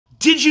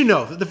Did you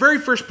know that the very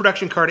first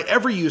production car to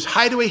ever use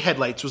Hideaway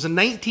headlights was a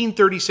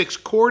 1936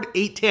 Cord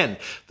 810?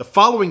 The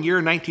following year,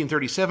 in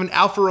 1937,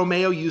 Alfa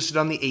Romeo used it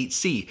on the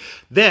 8C.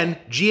 Then,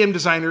 GM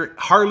designer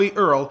Harley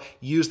Early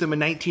used them in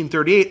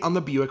 1938 on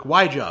the Buick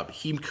Y-Job.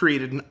 He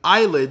created an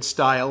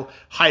eyelid-style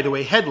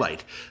Hideaway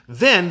headlight.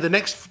 Then, the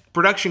next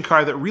production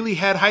car that really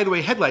had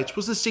Hideaway headlights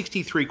was the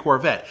 63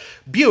 Corvette.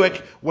 Buick,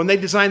 when they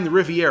designed the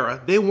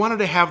Riviera, they wanted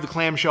to have the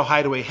clamshell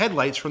Hideaway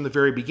headlights from the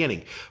very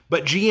beginning.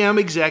 But GM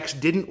execs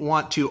didn't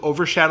want to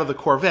overshadow the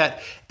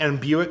Corvette, and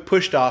Buick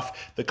pushed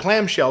off the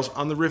clamshells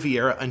on the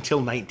Riviera until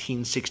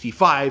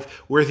 1965,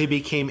 where they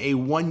became a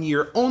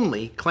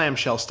one-year-only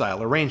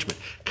clamshell-style arrangement.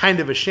 Kind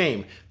of a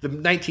shame. The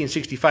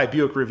 1965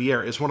 Buick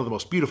Riviera is one of the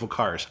most beautiful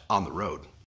cars on the road.